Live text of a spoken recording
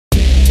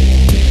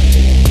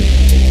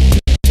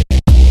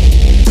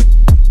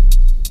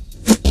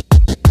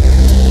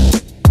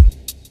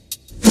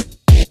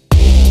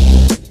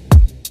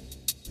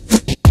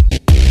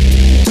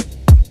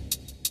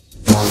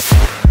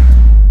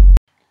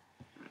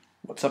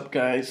What's up,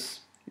 guys?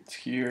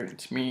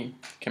 It's me,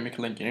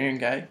 chemical engineering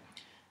guy,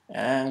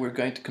 and we're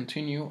going to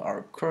continue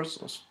our course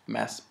of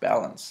mass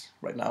balance.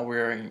 Right now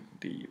we're in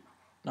the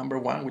number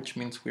 1, which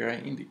means we are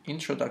in the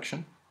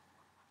introduction,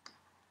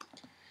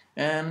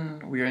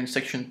 and we are in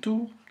section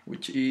 2,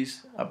 which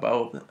is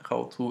about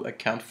how to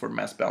account for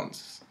mass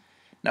balances.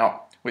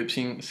 Now, we've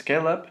seen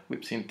scale up,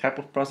 we've seen type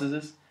of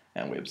processes,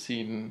 and we've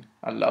seen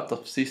a lot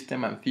of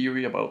system and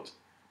theory about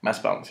mass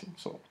balancing.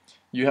 So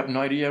you have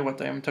no idea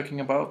what I am talking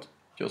about,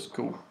 just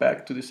go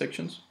back to the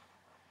sections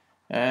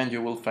and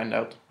you will find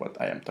out what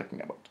I am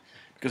talking about.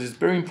 Because it's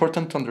very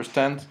important to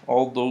understand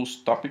all those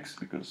topics,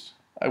 because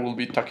I will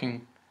be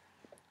talking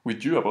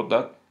with you about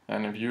that,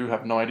 and if you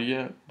have no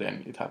idea,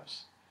 then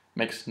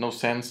makes no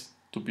sense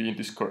to be in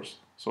this course.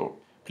 So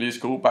please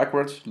go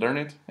backwards, learn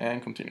it,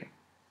 and continue.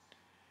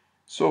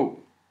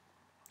 So,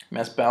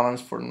 mass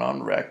balance for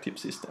non-reactive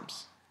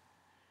systems.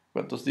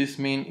 What does this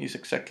mean is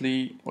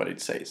exactly what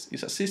it says.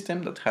 It's a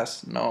system that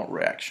has no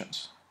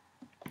reactions.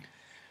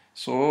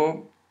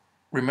 So,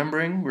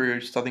 remembering we're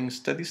studying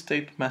steady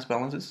state mass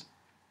balances,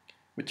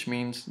 which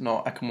means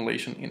no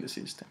accumulation in the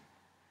system.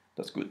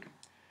 That's good.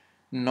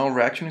 No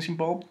reaction is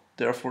involved,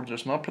 therefore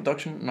there's no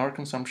production nor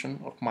consumption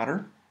of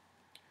matter,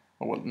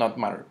 or well, not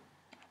matter,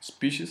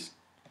 species,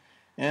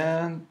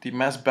 and the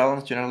mass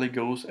balance generally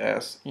goes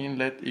as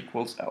inlet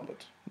equals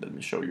outlet. Let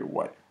me show you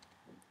why.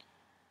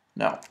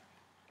 Now,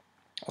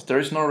 as there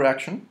is no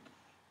reaction,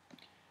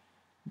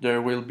 there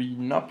will be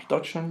no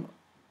production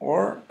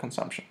or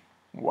consumption.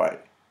 Why?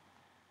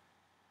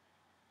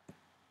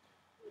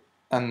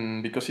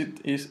 And because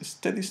it is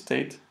steady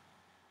state,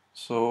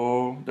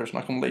 so there's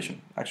no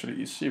accumulation.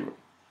 Actually, it's zero,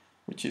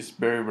 which is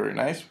very, very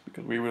nice,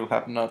 because we will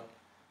have not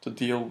to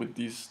deal with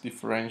these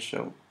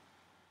differential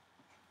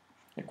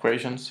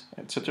equations,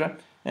 etc.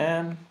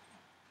 And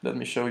let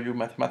me show you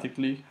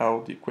mathematically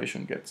how the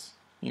equation gets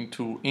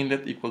into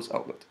inlet equals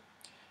outlet.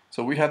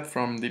 So we had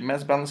from the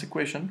mass balance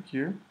equation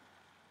here,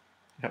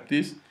 we have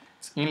this,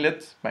 it's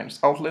inlet minus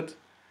outlet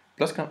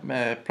plus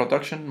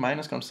production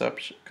minus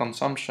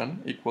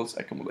consumption equals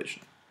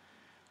accumulation.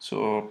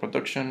 So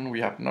production,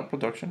 we have no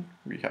production,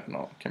 we have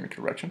no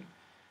chemical reaction,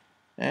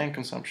 and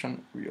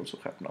consumption, we also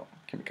have no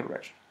chemical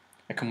reaction.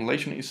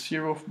 Accumulation is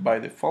zero by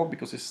default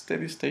because it's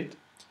steady state,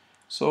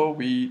 so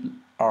we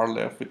are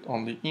left with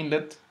only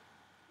inlet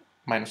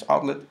minus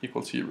outlet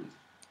equals zero,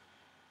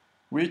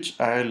 which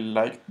I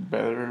like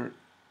better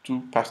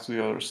to pass to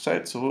the other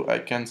side, so I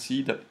can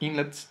see that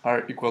inlets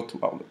are equal to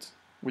outlets,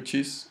 which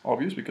is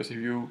obvious, because if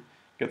you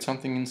get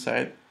something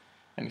inside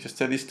and it's a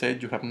steady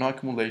state, you have no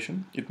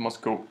accumulation, it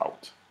must go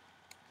out.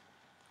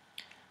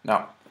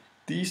 Now,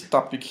 this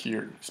topic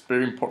here is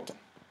very important.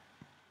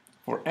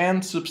 For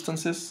n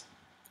substances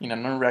in a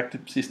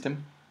non-reactive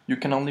system, you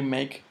can only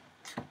make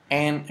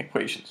n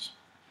equations.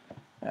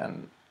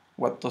 And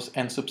what does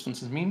n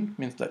substances mean? It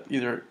means that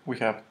either we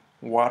have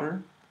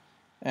water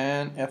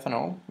and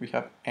ethanol, we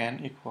have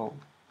n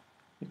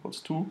equals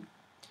 2.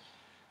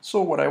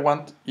 So what I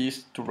want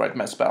is to write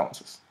mass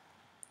balances.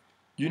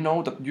 You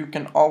know that you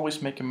can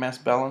always make a mass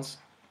balance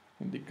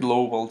in the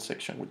global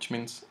section, which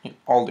means in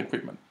all the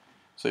equipment.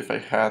 So if I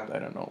had, I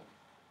don't know,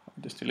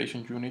 a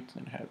distillation unit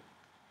and had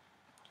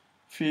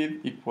feed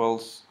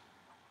equals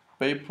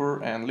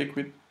vapor and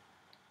liquid,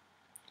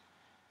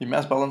 the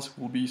mass balance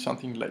will be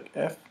something like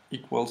F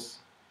equals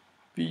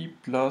V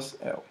plus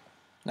L.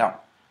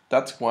 Now,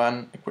 that's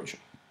one equation,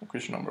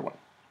 equation number 1.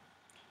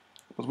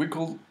 But we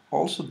could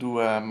also do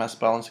a mass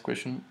balance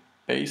equation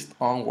based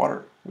on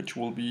water, which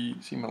will be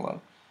similar.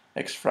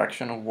 X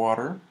fraction of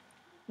water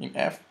in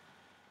F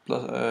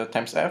plus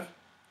times F.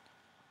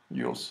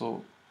 You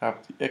also have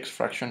the X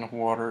fraction of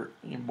water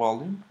in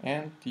volume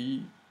and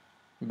the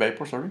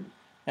vapor,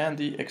 and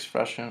the X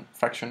fraction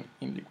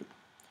in liquid.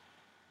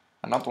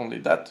 And not only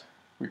that,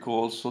 we could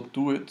also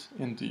do it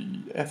in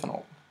the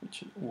ethanol,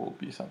 which will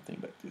be something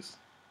like this.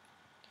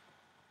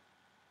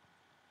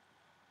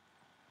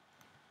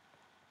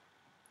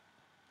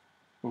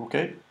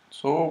 Okay,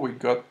 so we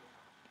got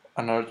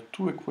another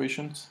 2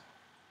 equations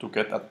to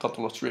get a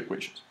total of 3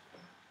 equations.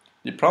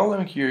 The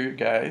problem here,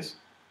 guys,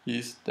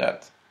 is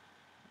that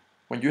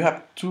when you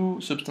have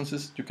 2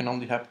 substances, you can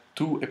only have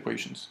 2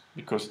 equations,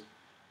 because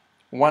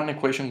one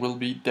equation will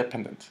be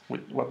dependent.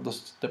 What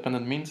does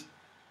dependent means?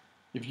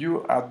 If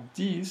you add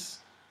this,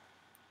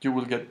 you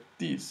will get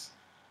this.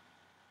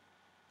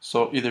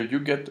 So either you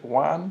get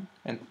 1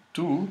 and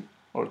 2,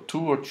 or 2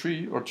 or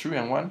 3, or 3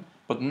 and 1,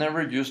 but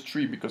never use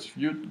 3, because if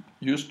you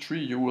use 3,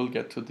 you will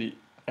get to the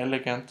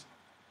elegant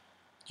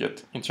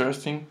yet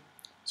interesting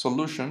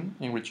solution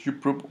in which you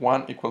prove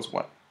 1 equals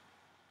 1.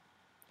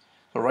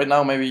 So right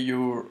now maybe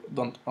you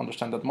don't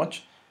understand that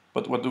much,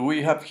 but what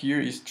we have here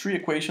is 3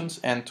 equations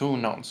and 2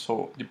 unknowns.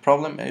 So the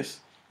problem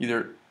is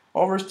either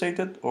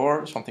overstated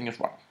or something is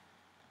wrong.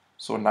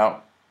 So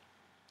now,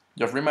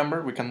 just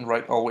remember, we can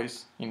write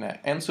always in an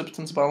n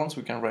substance balance,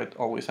 we can write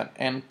always an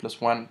n plus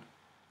 1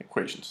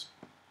 equations.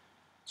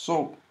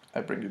 So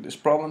I bring you this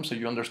problem so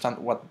you understand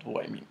what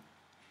do I mean.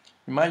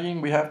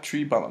 Imagine we have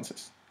 3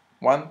 balances,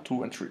 1,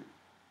 2, and 3.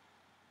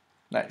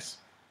 Nice.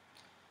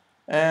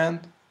 and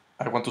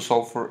I want to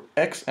solve for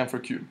x and for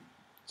q.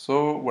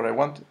 So what I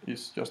want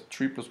is just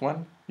 3 plus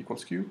 1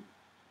 equals q.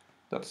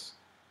 That's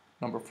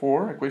number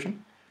 4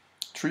 equation.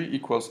 3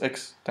 equals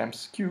x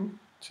times q.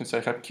 Since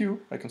I have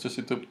q, I can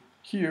substitute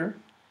here,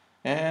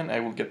 and I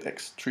will get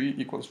x. 3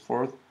 equals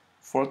 4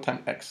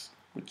 times x,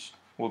 which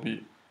will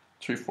be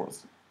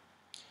 3/4.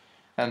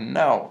 And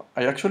now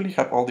I actually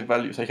have all the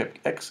values. I have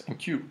x and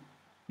q,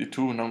 the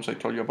two unknowns I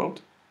told you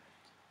about,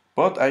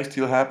 but I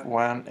still have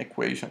one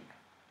equation.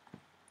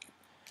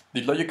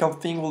 The logical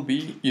thing will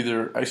be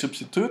either I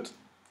substitute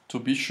to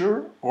be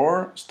sure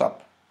or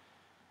stop.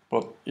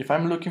 But if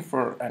I'm looking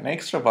for an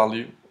extra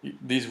value,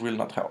 this will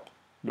not help.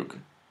 Look,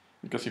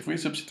 because if we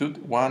substitute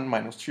 1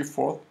 minus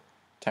 3/4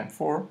 times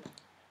 4,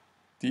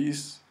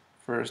 this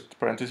first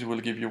parenthesis will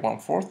give you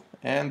 1/4,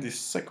 and this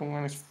second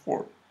one is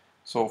 4.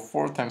 So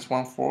 4 times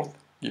 1/4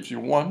 gives you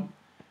 1,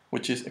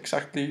 which is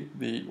exactly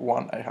the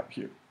one I have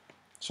here.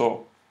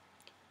 So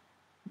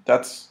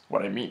that's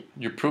what I mean.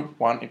 You prove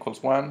 1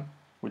 equals 1,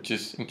 which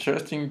is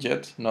interesting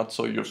yet not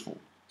so useful.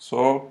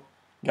 So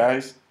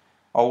guys,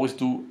 always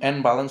do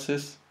n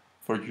balances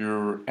for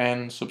your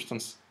n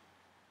substance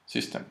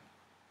system.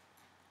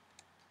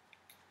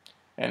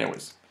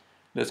 Anyways,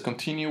 let's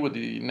continue with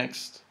the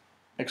next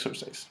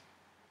exercise.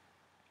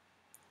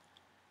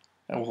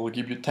 I will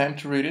give you time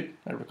to read it.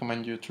 I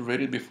recommend you to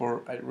read it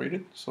before I read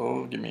it,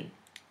 so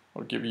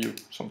I'll give you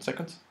some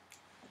seconds.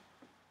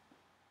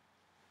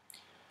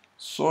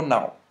 So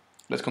now,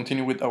 let's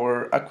continue with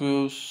our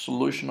aqueous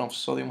solution of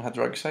sodium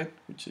hydroxide,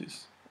 which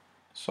is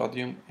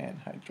sodium and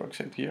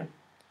hydroxide here,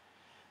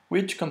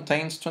 which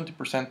contains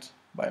 20%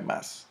 by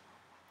mass.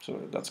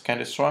 So that's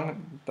kind of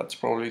strong. That's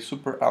probably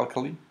super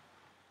alkali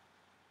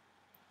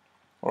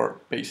or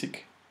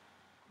basic.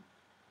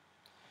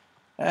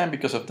 And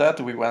because of that,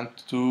 we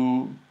want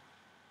to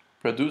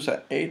produce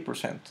an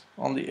 8%,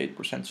 only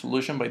 8%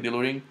 solution by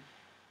diluting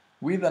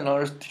with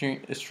another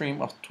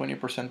stream of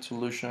 20%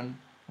 solution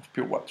of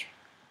pure water.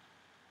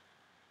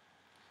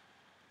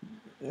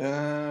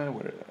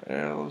 What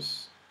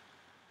else?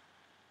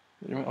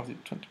 Of the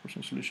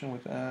 20% solution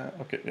with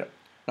okay, yeah.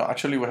 No,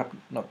 actually we have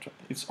not.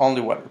 It's only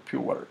water,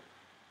 pure water.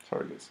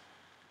 Sorry, guys.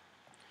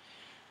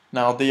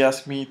 Now they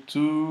ask me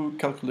to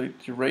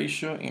calculate the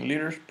ratio in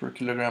liters per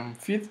kilogram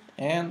feed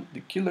and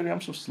the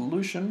kilograms of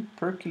solution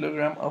per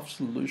kilogram of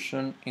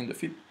solution in the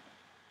feed.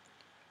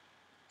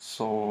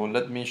 So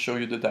let me show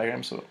you the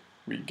diagram so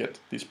we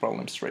get this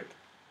problem straight.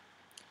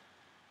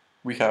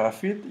 We have a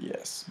feed,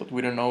 yes, but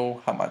we don't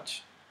know how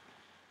much.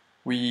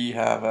 We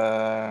have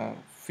a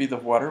feed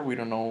of water, we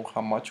don't know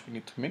how much we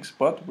need to mix,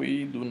 but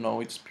we do know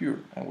it's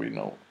pure and we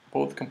know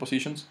both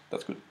compositions,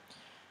 that's good.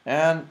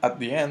 And at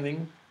the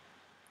ending,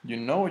 you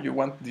know you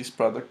want this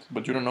product,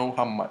 but you don't know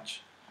how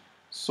much.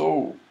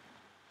 So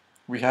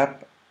we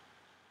have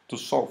to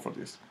solve for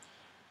this.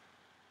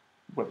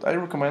 What I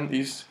recommend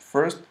is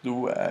first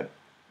do a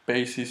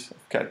basis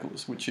of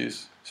calculus, which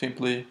is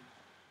simply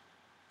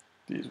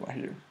this one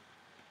here.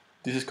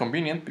 This is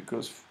convenient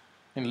because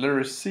in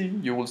letter C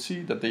you will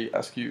see that they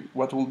ask you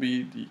what will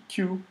be the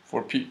Q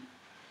for P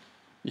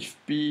if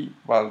P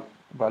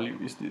value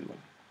is this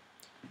one.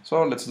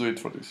 So let's do it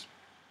for this.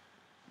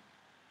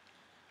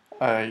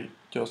 I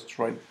just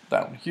write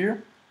down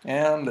here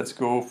and let's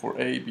go for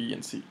A, B,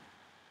 and C.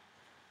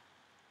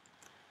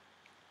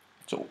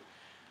 So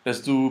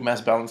let's do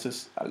mass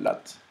balances a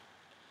lot.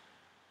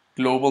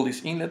 Global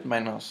is inlet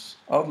minus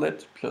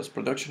outlet plus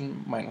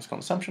production minus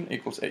consumption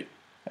equals A.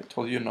 I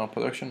told you no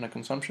production, no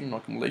consumption, no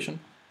accumulation.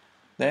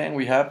 Then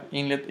we have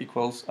inlet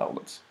equals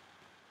outlets.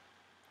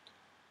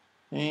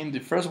 In the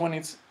first one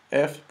it's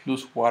F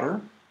plus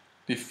water.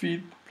 The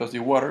feed plus the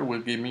water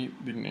will give me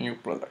the new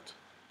product.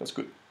 That's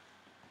good.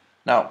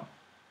 Now,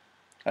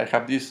 I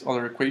have this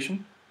other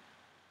equation,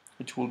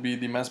 which will be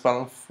the mass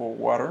balance for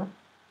water.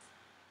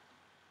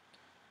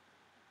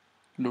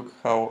 Look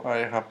how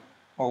I have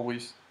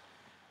always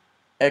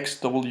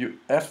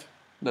XWF.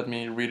 Let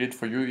me read it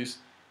for you. Is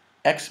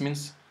X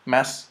means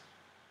mass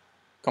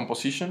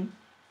composition,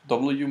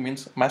 W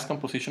means mass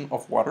composition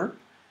of water,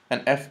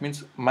 and F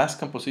means mass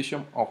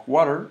composition of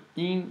water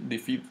in the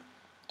feed.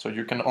 So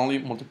you can only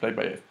multiply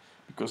by F,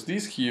 because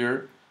this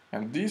here,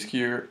 and this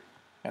here,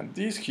 and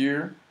this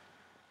here,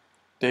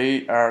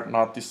 they are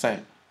not the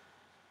same.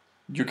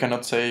 You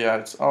cannot say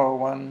it's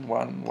 1,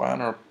 1,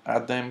 1, or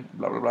add them,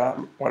 blah, blah,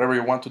 blah. Whatever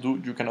you want to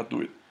do, you cannot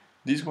do it.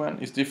 This one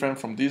is different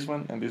from this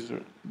one, and this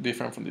is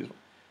different from this one.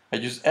 I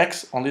use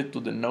X only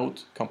to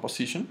denote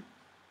composition.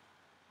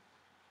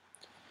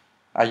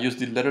 I use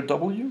the letter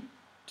W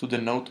to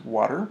denote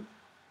water.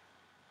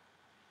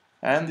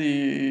 And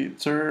the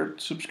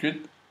third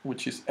subscript,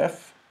 which is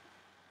F,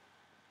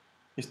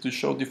 is to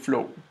show the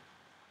flow,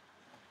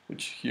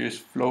 which here is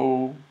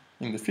flow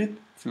in the feed,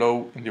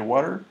 flow in the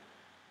water,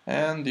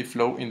 and the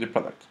flow in the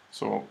product.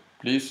 So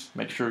please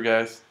make sure,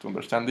 guys, to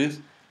understand this,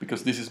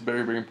 because this is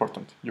very, very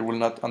important. You will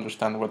not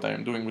understand what I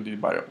am doing with the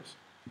variables.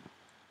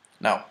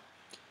 Now,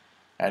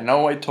 I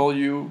know I told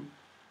you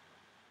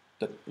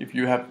that if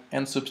you have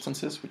n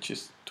substances, which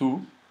is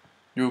 2,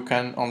 you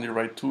can only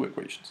write 2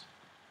 equations.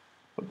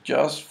 but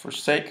just for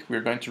sake,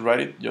 we're going to write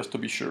it just to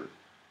be sure.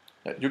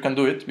 You can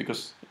do it,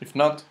 because if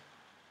not,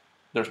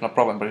 there's no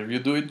problem. But if you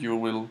do it, you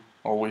will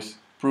always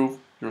prove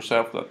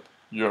yourself that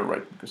you're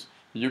right, because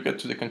if you get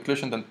to the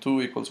conclusion that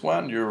 2 equals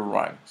 1, you're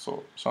wrong,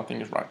 so something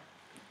is wrong.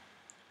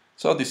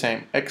 So the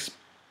same, X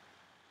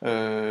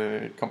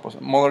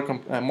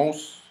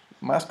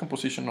mass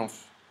composition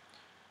of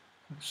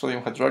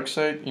sodium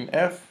hydroxide in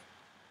F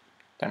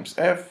times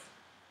F,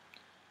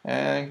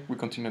 and we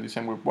continue the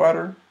same with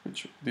water,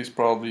 which this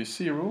probably is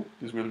 0,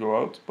 this will go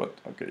out, but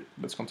okay,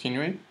 let's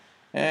continue it,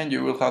 and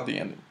you will have the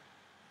ending.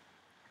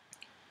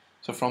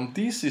 So from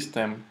this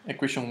system,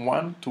 equation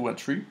 1, 2, and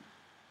 3,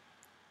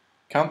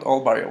 count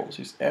all variables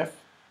is F,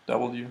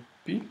 W,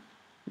 P,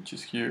 which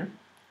is here.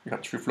 We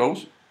have 3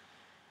 flows,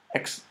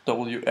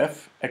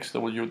 XWF,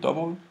 XW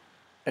double,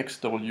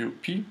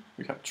 XWP,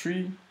 we have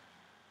 3,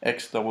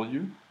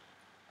 XW,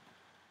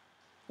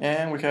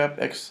 and we have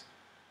X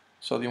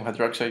sodium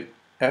hydroxide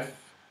F,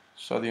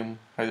 sodium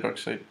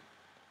hydroxide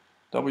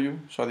W,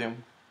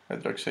 sodium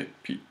hydroxide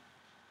P.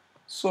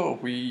 So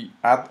we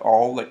add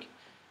all, like,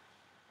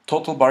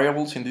 total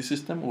variables in this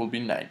system will be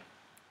 9.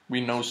 We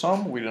know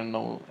some, we don't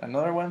know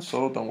another one,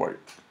 so don't worry.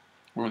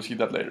 We will see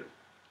that later.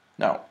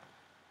 Now,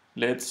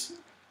 let's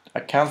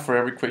account for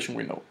every equation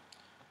we know.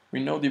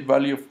 We know the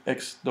value of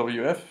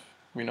XWF,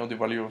 we know the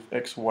value of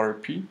X water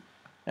P,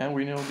 and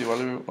we know the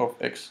value of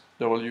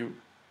XW,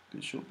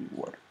 this should be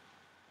water,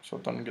 so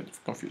don't get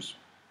confused.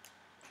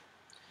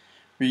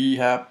 We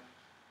have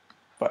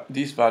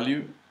this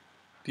value,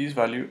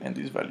 and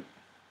this value.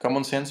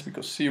 Common sense,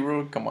 because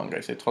 0, come on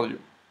guys, I told you.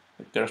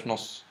 Like, there's no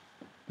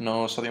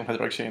sodium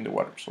hydroxide in the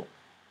water, so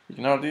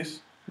ignore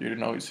this, you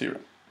know it's 0.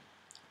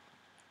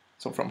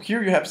 So from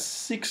here you have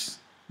 6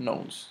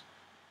 knowns.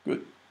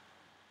 Good.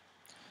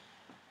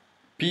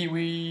 P,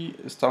 we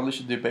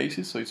established the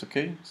basis, so it's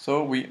okay.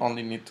 So we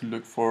only need to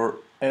look for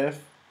F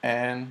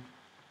and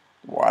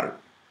water.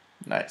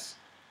 Nice.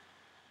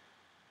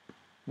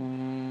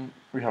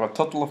 We have a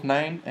total of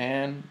 9,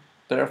 and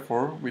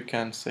therefore we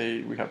can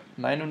say we have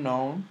 9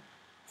 unknown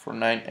for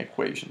 9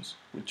 equations,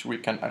 which we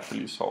can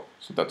actually solve.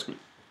 So that's good.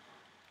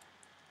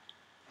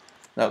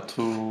 Now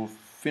to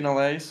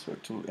finalize, or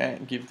to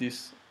give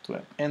this to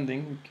an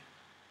ending,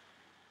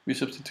 we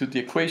substitute the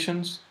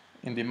equations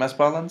in the mass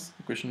balance,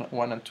 equation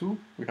 1 and 2,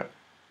 we have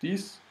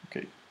this,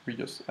 okay, we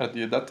just add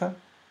the data,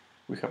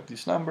 we have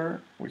this number,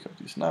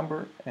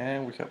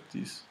 and we have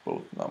these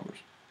both numbers.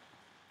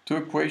 2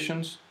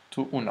 equations,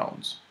 2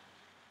 unknowns.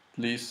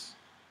 Please,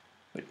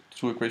 like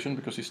 2 equations,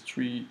 because it's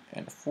 3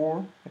 and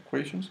 4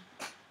 equations.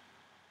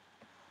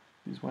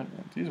 This one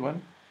and this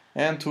one.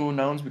 And 2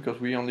 unknowns,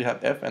 because we only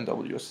have F and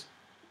W as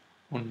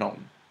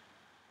unknown.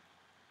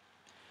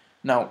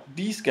 Now,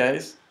 these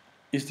guys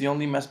is the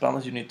only mass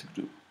balance you need to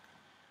do.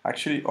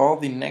 Actually, all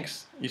the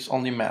next is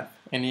only math.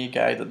 Any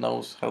guy that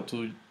knows how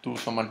to do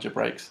some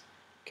algebraics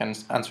can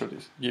answer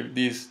this. Give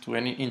this to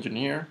any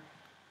engineer,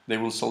 they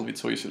will solve it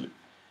so easily.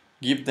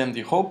 Give them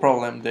the whole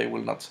problem, they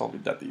will not solve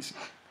it that easy.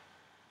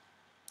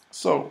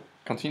 So,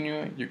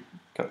 continue,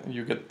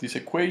 you get this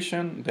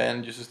equation,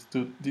 then you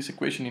substitute this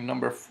equation in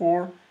number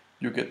 4,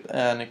 you get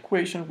an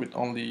equation with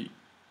only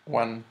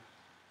one,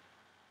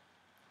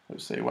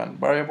 let's say one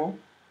variable.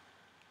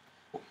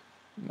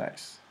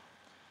 Nice.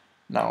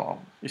 Now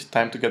it's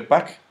time to get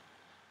back.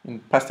 In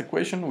past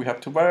equation we have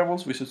 2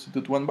 variables, we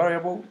substitute 1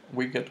 variable,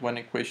 we get 1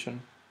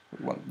 equation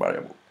with 1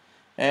 variable.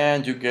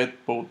 And you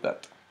get both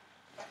that.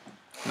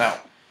 Now,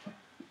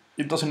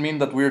 it doesn't mean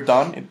that we're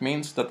done, it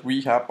means that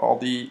we have all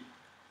the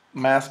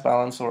mass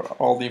balance or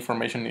all the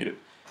information needed.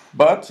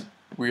 But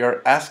we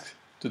are asked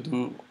to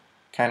do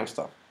kind of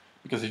stuff.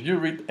 Because if you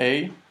read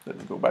A, let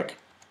me go back,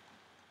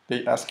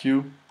 they ask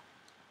you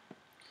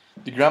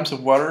the grams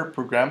of water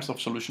per grams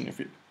of solution in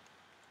feed.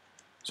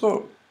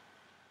 So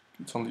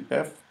it's only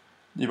F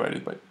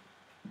divided by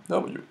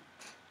W.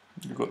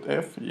 You got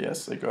F,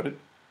 yes, I got it.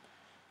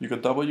 You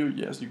got W,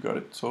 yes, you got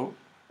it. So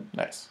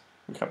nice,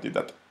 we have the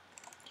data.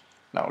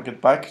 Now I'll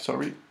get back,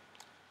 sorry.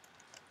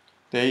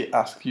 They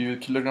ask you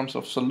kilograms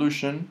of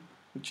solution,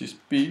 which is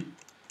P,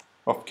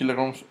 of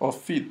kilograms of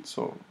feed.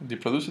 So the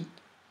produced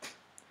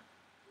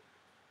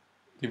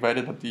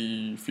divided by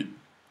the feed.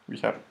 We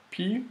have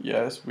P,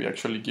 yes, we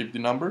actually give the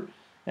number,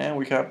 and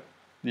we have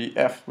the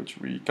F, which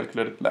we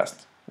calculated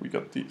last. We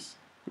got this,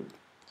 good.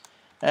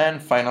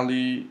 And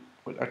finally,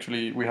 well,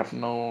 actually we have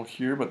no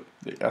here, but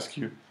they ask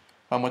you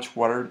how much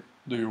water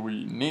do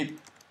we need.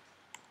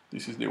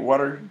 This is the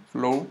water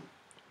flow,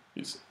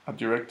 it's a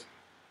direct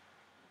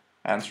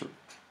answer.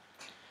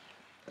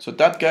 So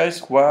that,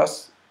 guys,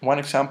 was one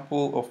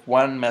example of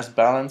one mass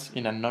balance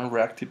in a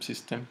non-reactive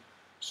system.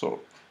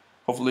 So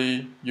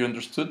hopefully you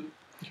understood.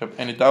 If you have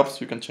any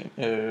doubts, you can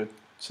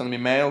send me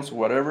mails or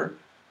whatever.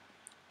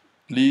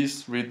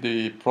 Please read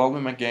the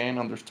problem again,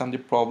 understand the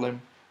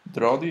problem,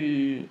 draw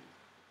the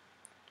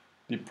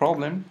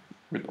problem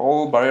with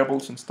all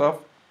variables and stuff,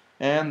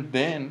 and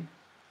then,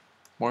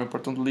 more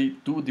importantly,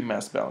 do the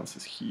mass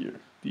balances here.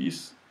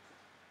 This,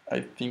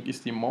 I think,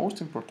 is the most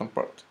important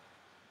part.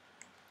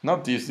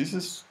 Not this, this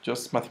is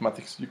just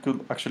mathematics. You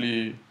could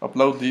actually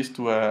upload this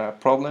to a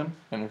problem,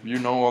 and if you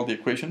know all the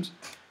equations,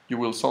 you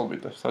will solve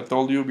it. As I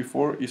told you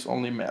before, it's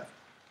only math.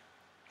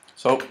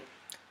 So,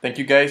 thank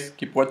you guys,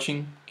 keep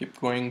watching, keep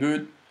going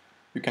good.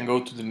 You can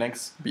go to the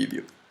next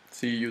video.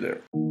 See you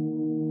there.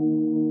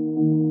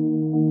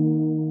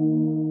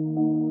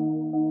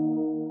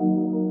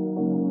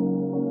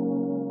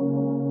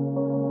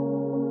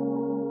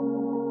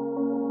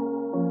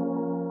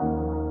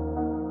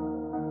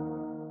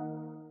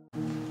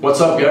 What's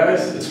up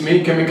guys, it's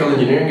me, Chemical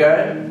Engineering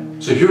Guy.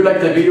 So if you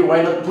like the video,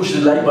 why not push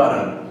the like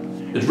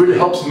button? It really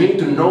helps me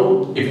to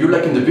know if you're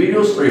liking the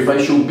videos or if I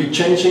should be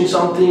changing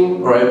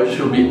something or I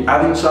should be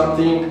adding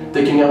something,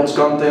 taking out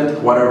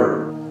content,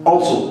 whatever.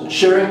 Also,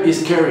 sharing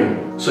is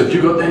caring. So if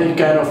you got any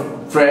kind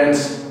of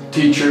friends,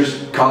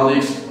 teachers,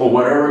 colleagues or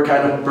whatever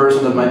kind of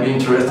person that might be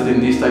interested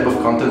in this type of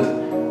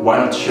content, why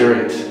not share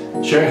it?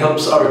 Sharing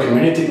helps our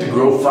community to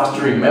grow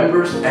faster in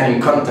members and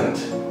in content.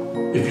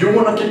 If you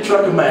want to keep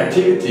track of my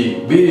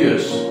activity,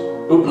 videos,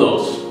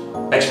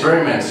 uploads,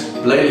 experiments,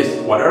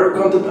 playlists, whatever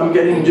content I'm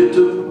getting on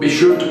YouTube, be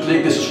sure to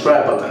click the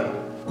subscribe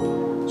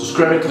button.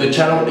 Subscribing to the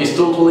channel is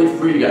totally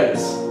free,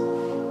 guys.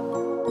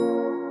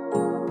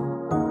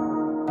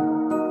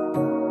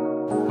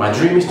 My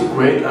dream is to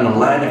create an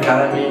online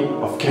academy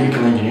of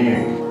chemical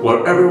engineering,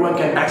 where everyone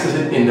can access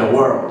it in the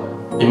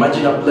world.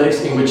 Imagine a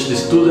place in which the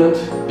student,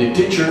 the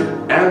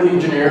teacher, and the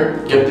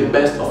engineer get the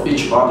best of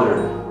each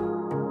other.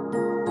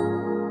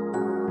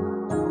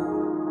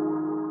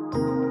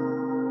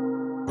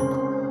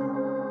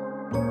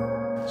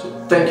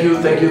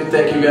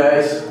 Thank you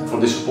guys for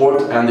the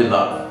support and the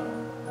love.